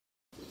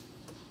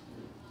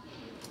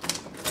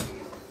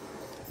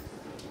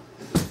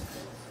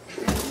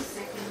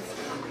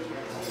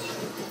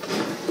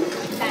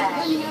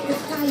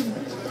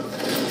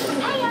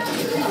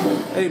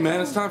Hey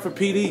man, it's time for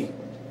PD.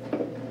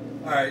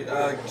 Alright,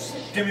 just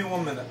give me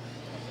 1 minute.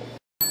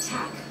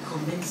 Attack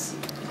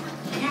commencing.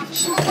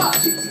 Capture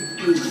objective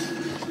B.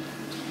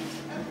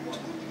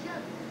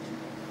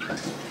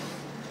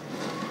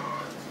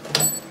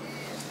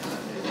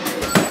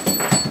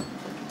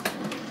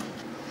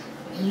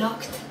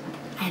 Locked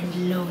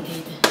and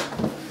loaded.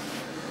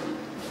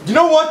 You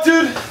know what,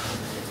 dude?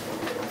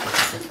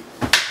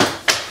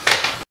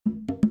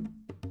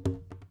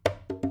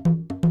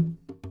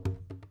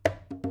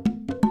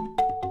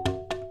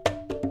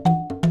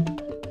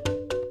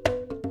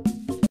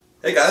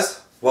 Hey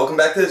guys, welcome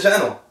back to the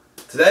channel.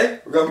 Today,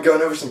 we're going to be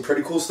going over some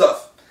pretty cool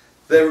stuff.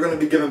 Today we're going to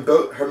be giving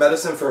Boat her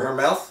medicine for her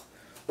mouth.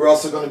 We're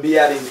also going to be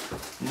adding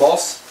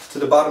moss to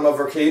the bottom of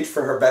her cage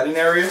for her bedding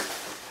area.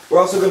 We're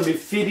also going to be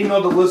feeding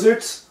all the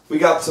lizards. We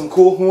got some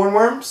cool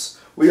hornworms.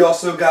 We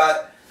also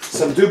got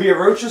some dubia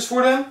roaches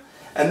for them.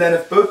 And then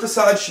if Boat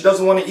decides she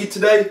doesn't want to eat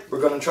today, we're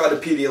going to try the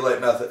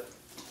Pedialyte method.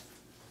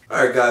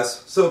 Alright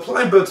guys, so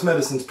applying Boat's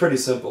medicine is pretty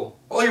simple.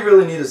 All you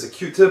really need is a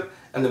Q-tip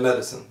and the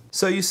medicine.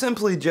 So you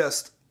simply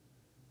just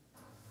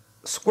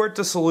squirt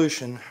the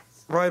solution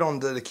right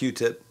onto the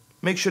Q-tip.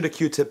 Make sure the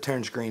Q-tip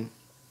turns green.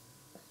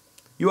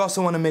 You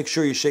also want to make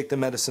sure you shake the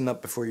medicine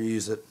up before you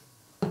use it.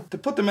 To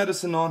put the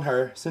medicine on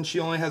her, since she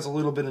only has a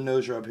little bit of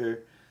nose rub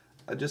here,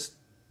 I just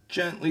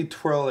gently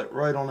twirl it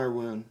right on her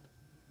wound.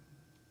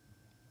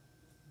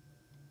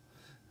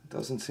 It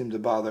doesn't seem to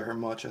bother her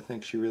much. I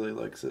think she really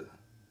likes it.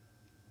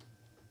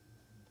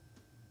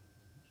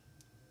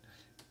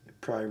 It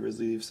probably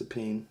relieves the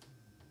pain.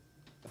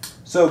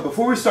 So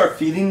before we start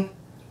feeding,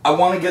 I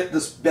want to get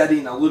this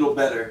bedding a little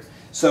better.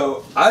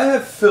 So I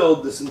have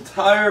filled this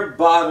entire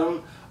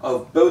bottom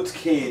of Boat's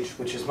cage,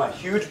 which is my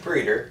huge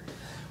breeder,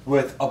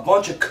 with a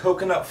bunch of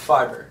coconut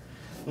fiber.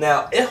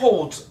 Now it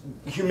holds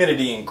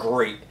humidity in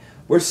great.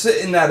 We're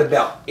sitting at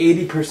about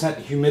 80%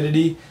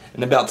 humidity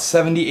and about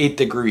 78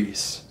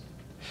 degrees.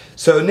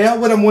 So now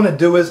what I want to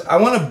do is I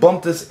want to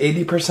bump this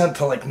 80%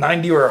 to like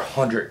 90 or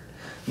 100.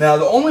 Now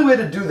the only way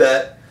to do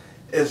that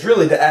is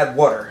really to add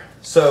water.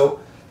 So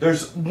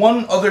there's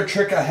one other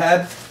trick I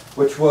had,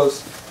 which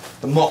was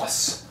the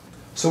moss.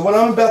 So what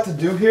I'm about to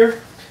do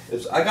here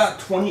is I got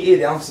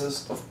 28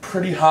 ounces of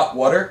pretty hot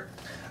water.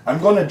 I'm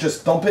going to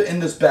just dump it in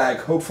this bag.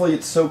 Hopefully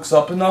it soaks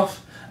up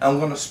enough. I'm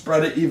going to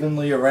spread it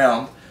evenly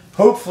around.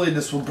 Hopefully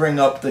this will bring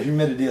up the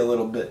humidity a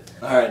little bit.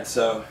 Alright,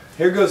 so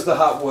here goes the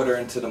hot water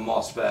into the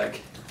moss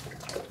bag.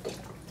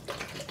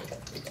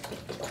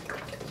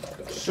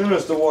 As soon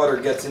as the water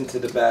gets into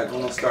the bag, I'm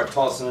going to start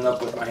tossing it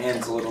up with my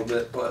hands a little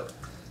bit, but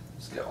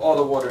let's get all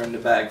the water in the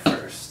bag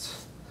first.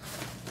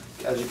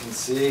 As you can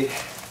see,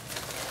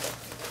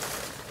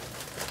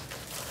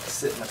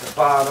 sitting at the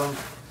bottom,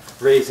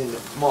 raising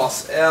the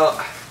moss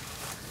out.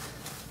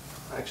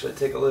 Actually,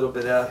 take a little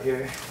bit out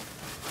here.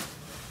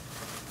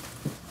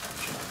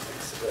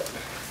 Mix it up.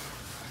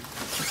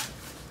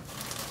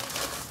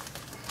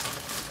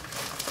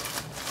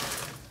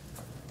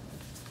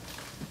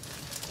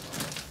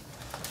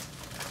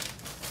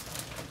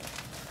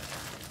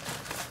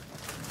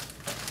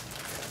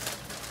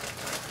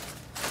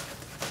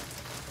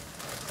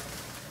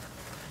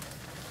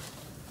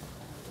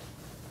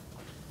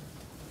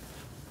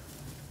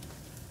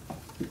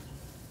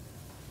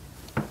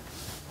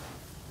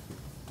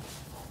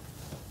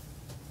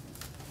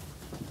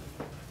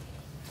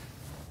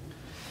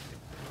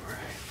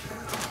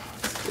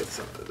 Get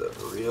some of the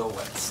real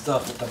wet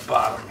stuff at the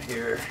bottom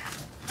here.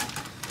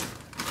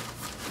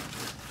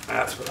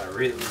 That's what I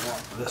really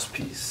want for this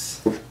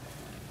piece.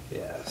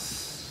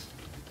 Yes.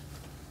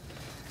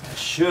 I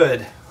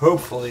should,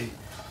 hopefully,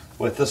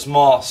 with this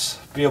moss,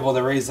 be able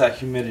to raise that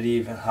humidity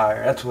even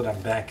higher. That's what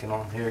I'm banking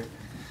on here.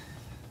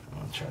 I'm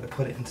going to try to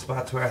put it in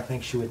spots where I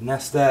think she would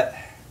nest at.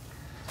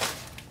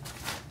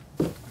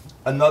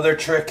 Another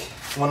trick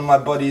one of my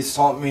buddies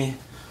taught me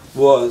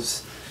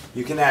was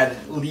you can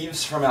add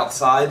leaves from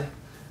outside.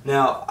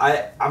 Now,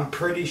 I'm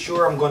pretty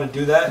sure I'm going to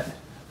do that,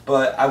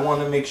 but I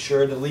want to make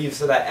sure the leaves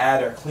that I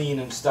add are clean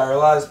and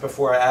sterilized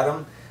before I add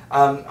them.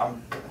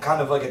 I'm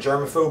kind of like a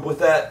germaphobe with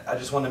that. I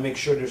just want to make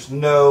sure there's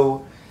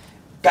no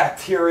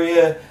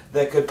bacteria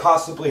that could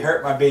possibly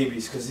hurt my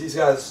babies, because these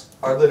guys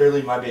are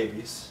literally my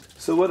babies.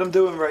 So what I'm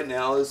doing right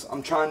now is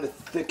I'm trying to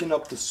thicken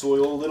up the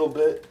soil a little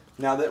bit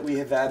now that we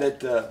have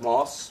added the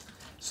moss.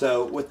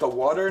 So with the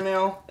water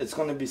now, it's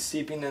going to be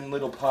seeping in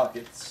little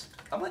pockets.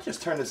 I might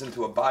just turn this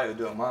into a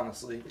biodome,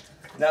 honestly.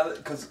 Now that,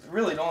 because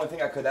really the only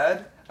thing I could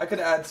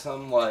add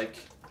some like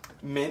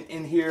mint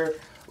in here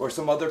or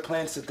some other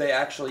plants that they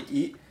actually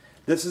eat.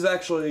 This is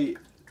actually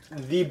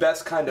the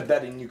best kind of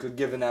bedding you could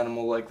give an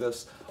animal like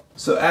this.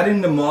 So adding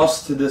the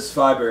moss to this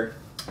fiber,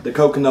 the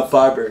coconut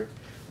fiber,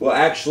 will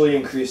actually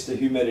increase the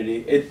humidity.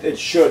 It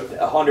should,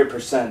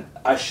 100%.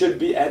 I should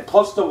be, and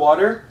plus the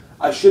water,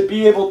 I should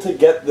be able to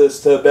get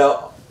this to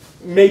about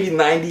maybe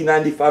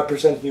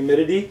 90-95%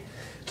 humidity.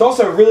 It's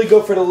also really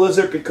good for the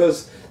lizard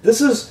because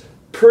this is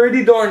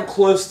pretty darn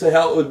close to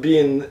how it would be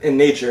in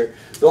nature.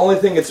 The only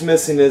thing it's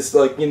missing is,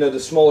 like, you know, the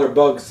smaller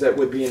bugs that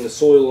would be in the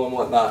soil and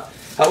whatnot.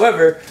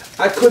 However,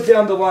 I could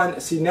down the line,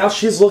 see, now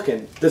she's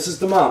looking. This is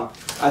the mom.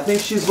 I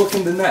think she's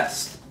looking to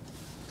nest.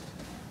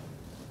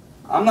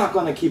 I'm not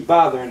going to keep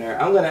bothering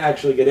her. I'm going to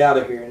actually get out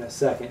of here in a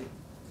second.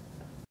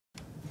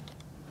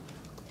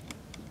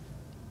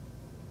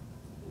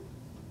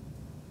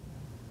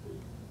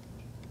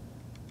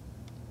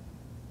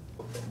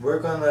 We're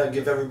going to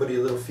give everybody a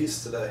little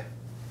feast today.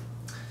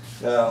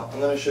 Now, I'm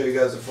going to show you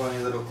guys a funny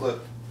little clip.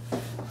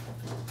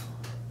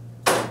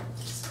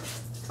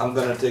 I'm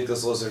going to take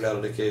this lizard out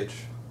of the cage,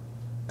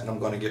 and I'm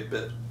going to get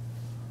bit.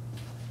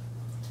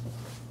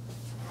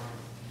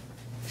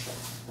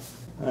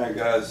 Alright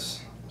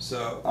guys,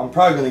 so I'm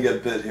probably going to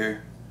get bit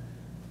here,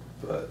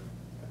 but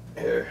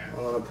here,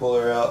 I'm going to pull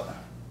her out.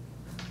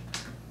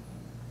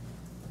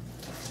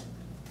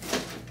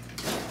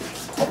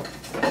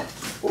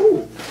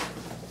 Ooh!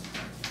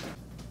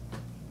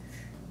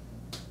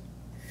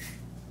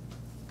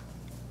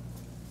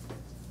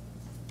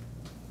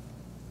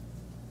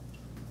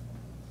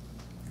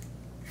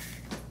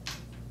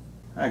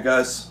 Alright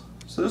guys,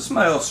 so this is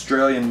my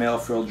Australian male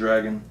Frilled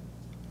Dragon.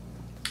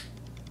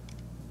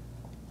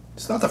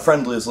 It's not the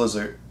friendliest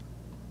lizard.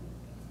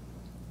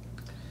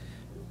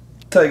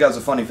 I'll tell you guys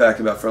a funny fact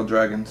about Frilled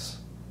Dragons.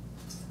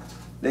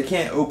 They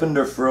can't open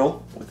their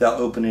frill without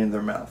opening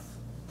their mouth.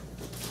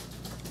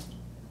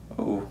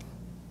 Oh,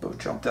 Bo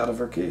jumped out of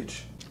her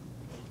cage.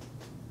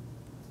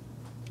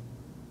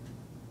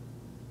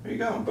 Where you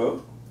going,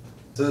 Bo?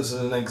 So this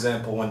is an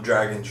example when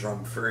dragons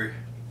roam free.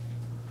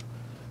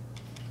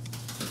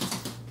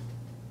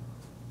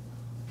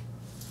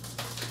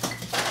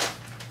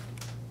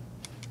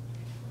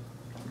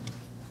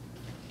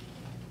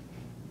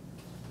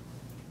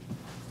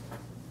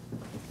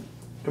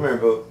 Come here,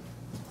 Bo.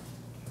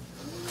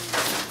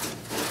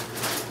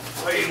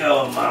 Where you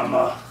going,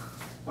 Mama?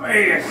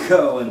 Where you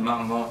going,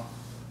 Mama?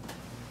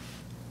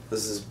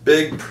 This is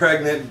big,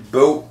 pregnant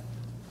Bo.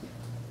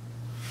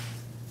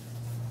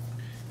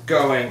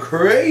 Going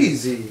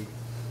crazy.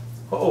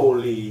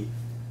 Holy.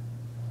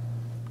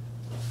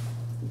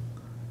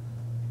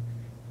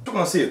 I'm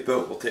gonna see if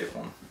Bo will take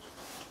one.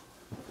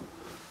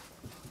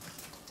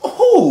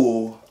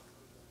 Oh!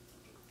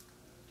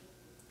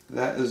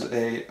 That is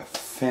a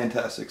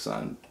fantastic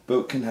sign.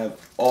 Boat can have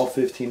all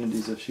 15 of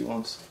these if she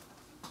wants.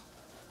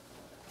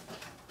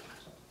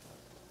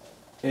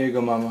 Here you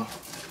go, Mama.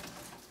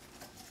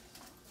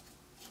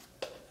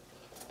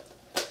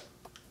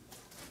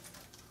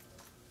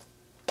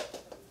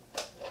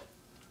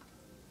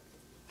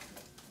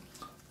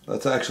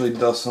 Let's actually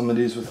dust some of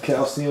these with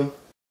calcium.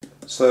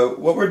 So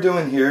what we're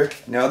doing here,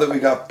 now that we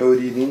got boat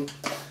eating,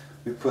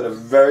 we put a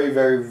very,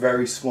 very,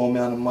 very small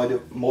amount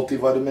of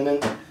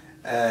multivitamin in,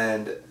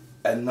 and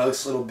a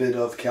nice little bit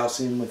of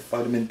calcium with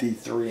vitamin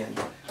D3 in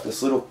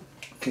this little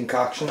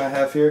concoction I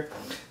have here.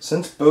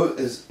 Since Boat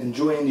is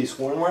enjoying these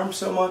hornworms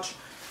so much,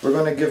 we're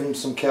going to give him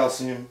some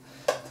calcium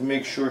to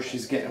make sure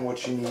she's getting what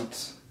she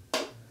needs.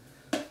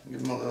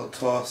 Give him a little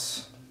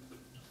toss.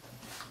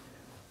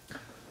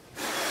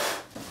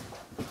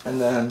 And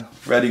then,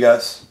 ready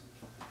guys?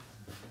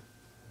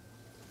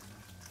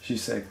 She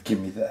said,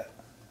 give me that.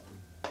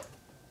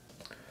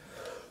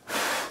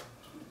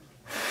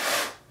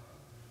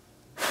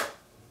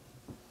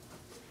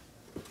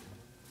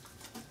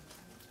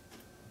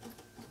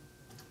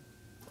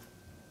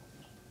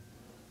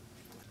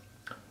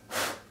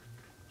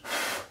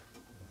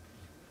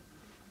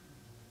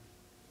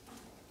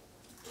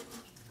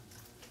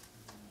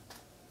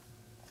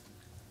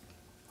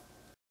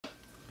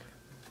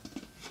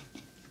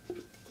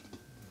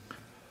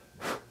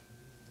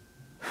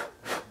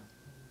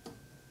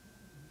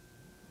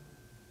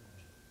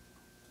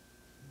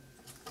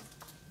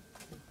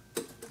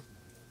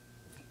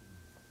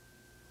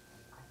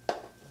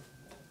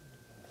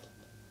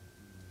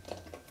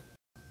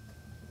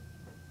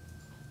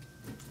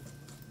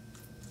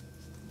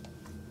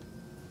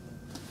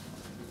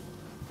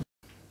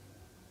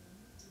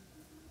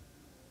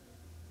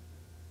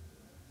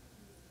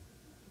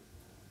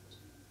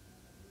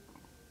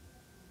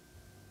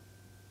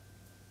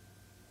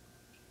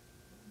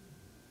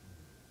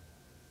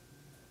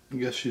 I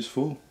guess she's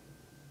full.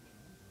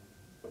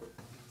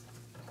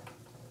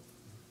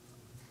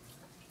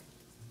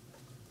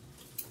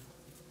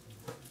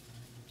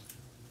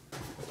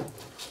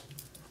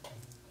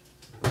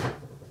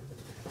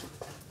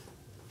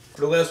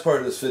 For the last part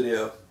of this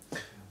video,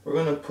 we're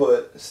going to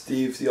put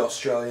Steve the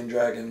Australian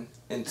Dragon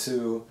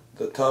into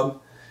the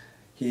tub.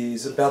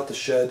 He's about to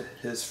shed.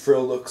 His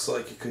frill looks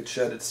like he could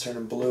shed. It's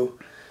turning blue.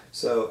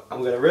 So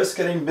I'm going to risk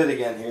getting bit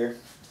again here.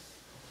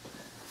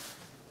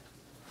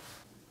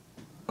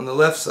 On the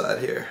left side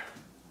here,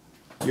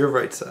 your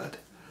right side,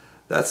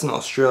 that's an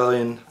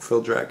Australian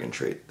Frilled Dragon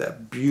trait.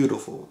 That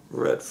beautiful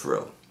red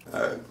frill.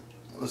 Alright,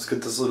 let's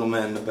get this little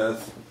man to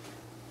bed.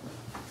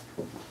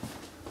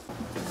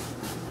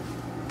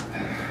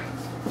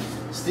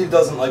 Steve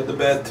doesn't like the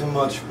bath too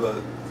much, but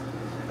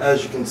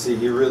As you can see,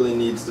 he really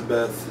needs the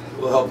bath.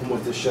 We'll help him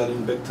with the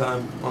shedding big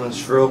time on his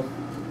frill.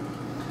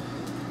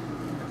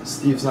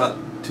 Steve's not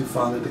too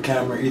fond of the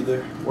camera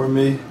either, or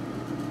me.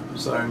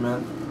 Sorry,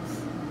 man.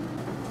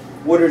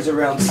 Water's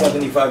around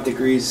 75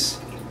 degrees.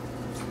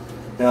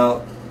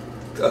 Now,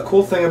 a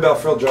cool thing about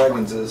frilled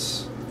dragons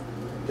is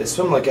they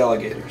swim like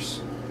alligators.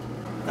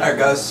 Alright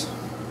guys,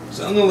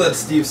 so I'm going to let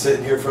Steve sit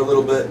in here for a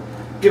little bit.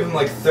 Give him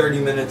like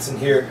 30 minutes in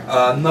here.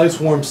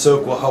 Nice warm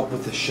soak will help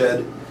with the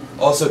shed.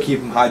 Also keep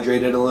him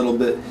hydrated a little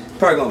bit.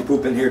 Probably going to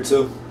poop in here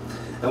too.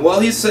 And while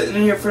he's sitting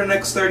in here for the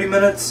next 30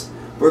 minutes,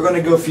 we're going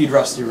to go feed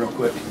Rusty real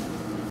quick.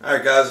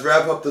 Alright guys,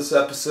 wrap up this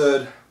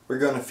episode. We're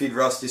going to feed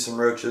Rusty some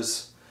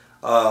roaches.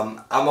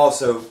 I'm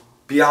also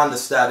beyond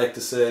ecstatic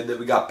to say that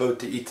we got Boat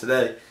to eat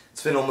today.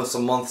 It's been almost a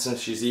month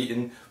since she's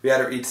eaten. We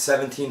had her eat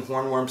 17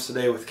 hornworms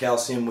today with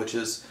calcium, which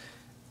is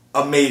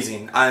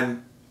amazing.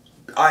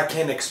 I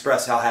can't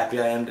express how happy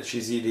I am that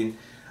she's eating.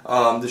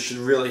 This should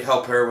really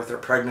help her with her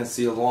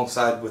pregnancy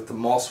alongside with the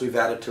moss we've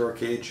added to her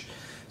cage.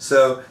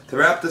 So to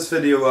wrap this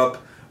video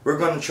up, we're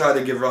going to try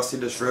to give Rusty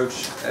this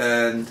roach,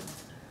 and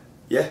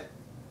yeah.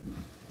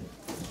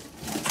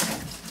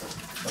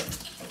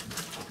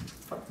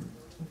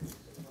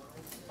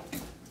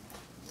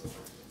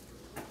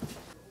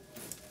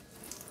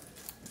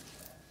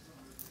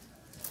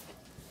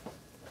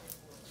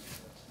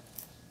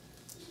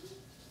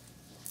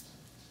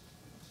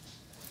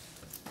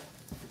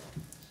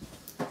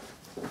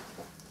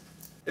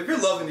 If you're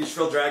loving these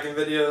Frilled Dragon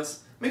videos,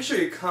 make sure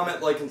you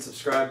comment, like, and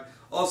subscribe.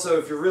 Also,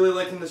 if you're really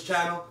liking this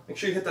channel, make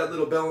sure you hit that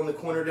little bell in the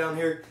corner down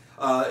here.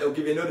 It'll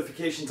give you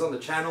notifications on the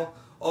channel.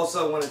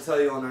 Also, I want to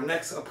tell you on our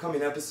next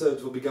upcoming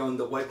episodes, we'll be going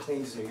to White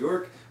Plains, New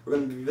York. We're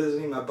going to be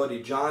visiting my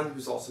buddy John,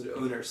 who's also the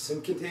owner of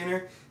Sim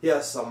Container. He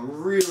has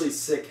some really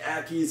sick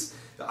Ackies.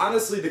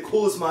 Honestly, the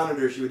coolest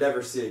monitors you would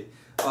ever see.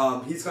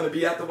 He's going to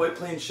be at the White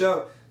Plains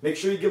show. Make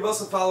sure you give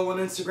us a follow on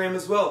Instagram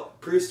as well,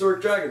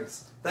 Prehistoric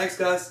Dragons. Thanks,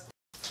 guys.